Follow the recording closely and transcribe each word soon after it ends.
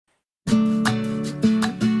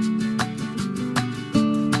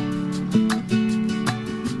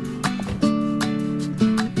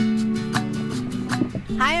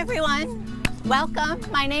Welcome.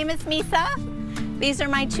 My name is Misa. These are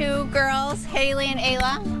my two girls, Haley and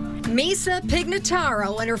Ayla. Misa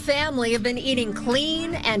Pignataro and her family have been eating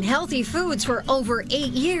clean and healthy foods for over 8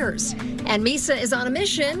 years. And Misa is on a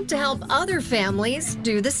mission to help other families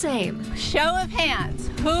do the same. Show of hands,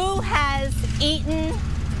 who has eaten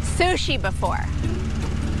sushi before?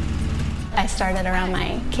 I started around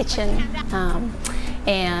my kitchen,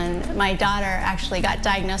 and my daughter actually got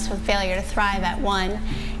diagnosed with failure to thrive at 1,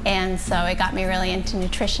 and so it got me really into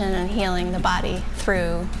nutrition and healing the body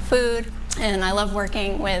through food. And I love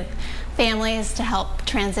working with families to help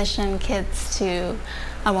transition kids to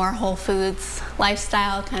a more whole foods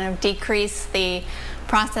lifestyle, kind of decrease the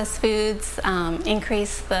processed foods,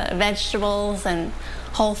 increase the vegetables and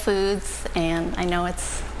whole foods. And I know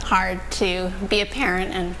it's hard to be a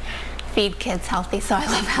parent and feed kids healthy, so I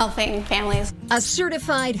love helping families. A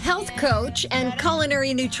certified health coach and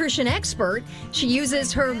culinary nutrition expert, she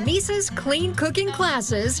uses her Misa's Clean Cooking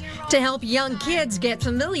classes to help young kids get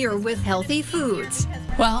familiar with healthy foods.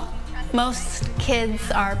 Well, most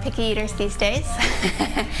kids are picky eaters these days,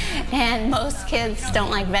 and most kids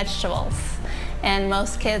don't like vegetables, and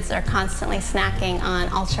most kids are constantly snacking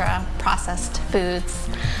on ultra-processed foods.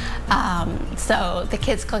 So the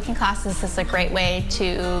kids cooking classes is a great way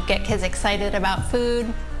to get kids excited about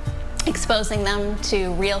food, exposing them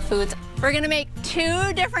to real foods. We're gonna make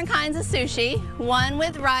 2 different kinds of sushi, one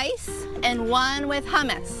with rice and one with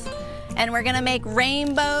hummus. And we're gonna make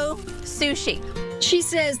rainbow sushi. She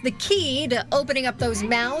says the key to opening up those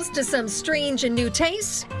mouths to some strange and new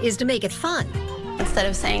tastes is to make it fun. Instead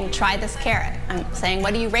of saying, try this carrot, I'm saying,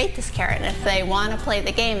 what do you rate this carrot? And if they want to play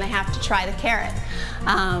the game, they have to try the carrot.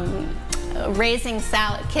 Raising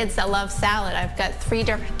kids that love salad, I've got 3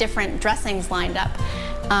 different dressings lined up.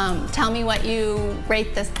 Tell me what you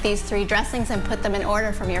rate these 3 dressings and put them in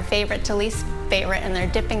order from your favorite to least favorite, and they're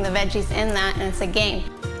dipping the veggies in that, and it's a game.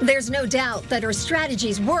 There's no doubt that her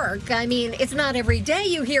strategies work. I mean, it's not every day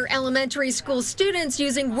you hear elementary school students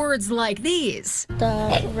using words like these.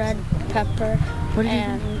 The red pepper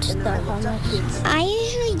and the hummus. I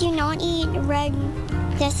usually do not eat red,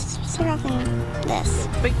 just sort of this.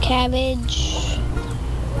 Cabbage,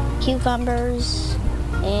 cucumbers,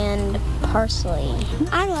 and parsley.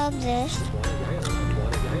 I love this.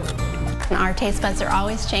 Our taste buds are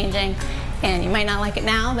always changing, and you might not like it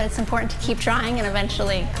now, but it's important to keep trying, and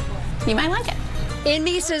eventually you might like it. In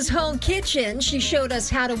Misa's home kitchen, she showed us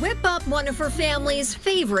how to whip up one of her family's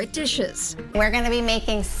favorite dishes. We're going to be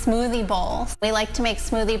making smoothie bowls. We like to make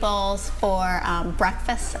smoothie bowls for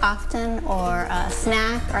breakfast often, or a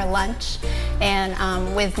snack or lunch.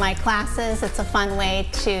 And with my classes, it's a fun way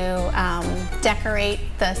to decorate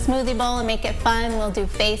the smoothie bowl and make it fun. We'll do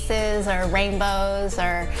faces or rainbows,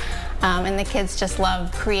 and the kids just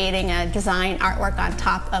love creating a design artwork on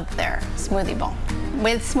top of their smoothie bowl.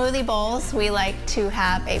 With smoothie bowls, we like to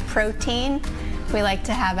have a protein, we like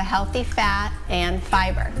to have a healthy fat, and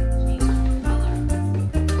fiber.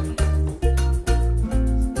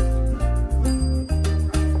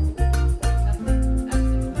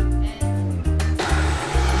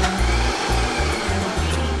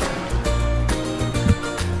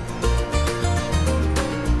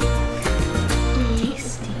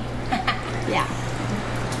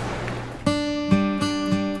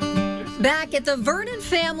 Back at the Vernon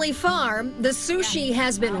family farm, the sushi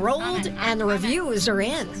has been rolled and the reviews are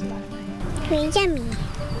in. Yummy.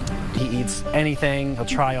 He eats anything, he'll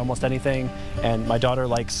try almost anything, and my daughter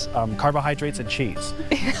likes carbohydrates and cheese.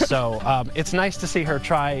 So it's nice to see her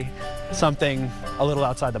try something a little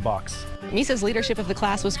outside the box. Misa's leadership of the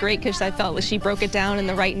class was great because I felt that she broke it down in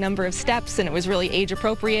the right number of steps, and it was really age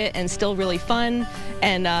appropriate and still really fun,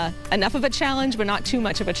 and enough of a challenge but not too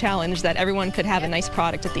much of a challenge that everyone could have a nice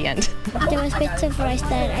product at the end. There was bits of rice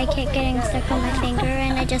that I kept getting stuck on my finger,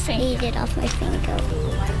 and I just ate it off my finger.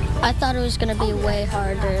 I thought it was going to be way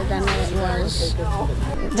harder than it was.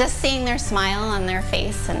 Just seeing their smile on their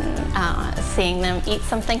face and seeing them eat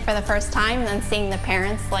something for the first time, and then seeing the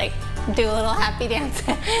parents like do a little happy dance.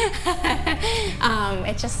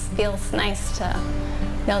 It just feels nice to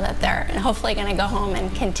know that they're hopefully going to go home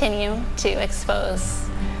and continue to expose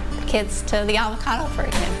the kids to the avocado, for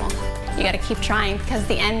example. You got to keep trying, because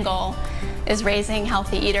the end goal is raising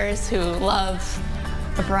healthy eaters who love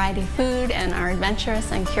a variety of food and are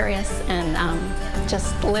adventurous and curious and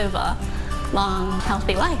just live a long,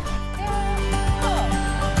 healthy life.